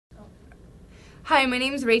Hi, my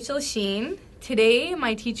name is Rachel Sheen. Today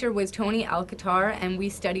my teacher was Tony Alcantar and we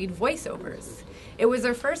studied voiceovers. It was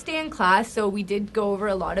our first day in class, so we did go over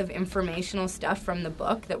a lot of informational stuff from the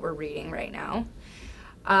book that we're reading right now.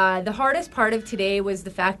 The hardest part of today was the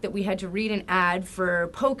fact that we had to read an ad for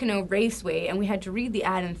Pocono Raceway and we had to read the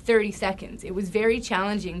ad in 30 seconds. It was very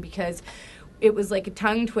challenging because it was like a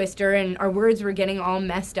tongue twister and our words were getting all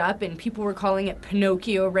messed up and people were calling it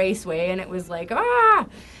Pinocchio Raceway and it was like, ah!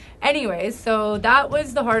 Anyways, so that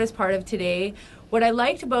was the hardest part of today. What I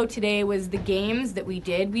liked about today was the games that we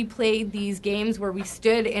did. We played these games where we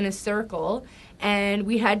stood in a circle and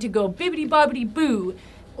we had to go bibbidi bobbidi boo,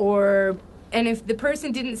 and if the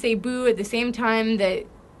person didn't say boo at the same time that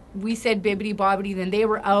we said bibbidi bobbidi, then they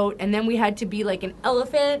were out, and then we had to be like an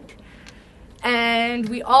elephant. And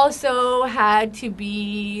we also had to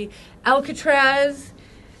be Alcatraz,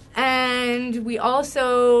 and we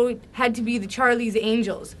also had to be the Charlie's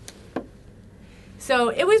Angels. So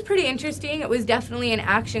it was pretty interesting. It was definitely an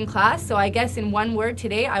action class. So I guess in one word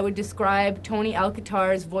today, I would describe Tony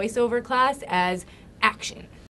Alcantar's voiceover class as action.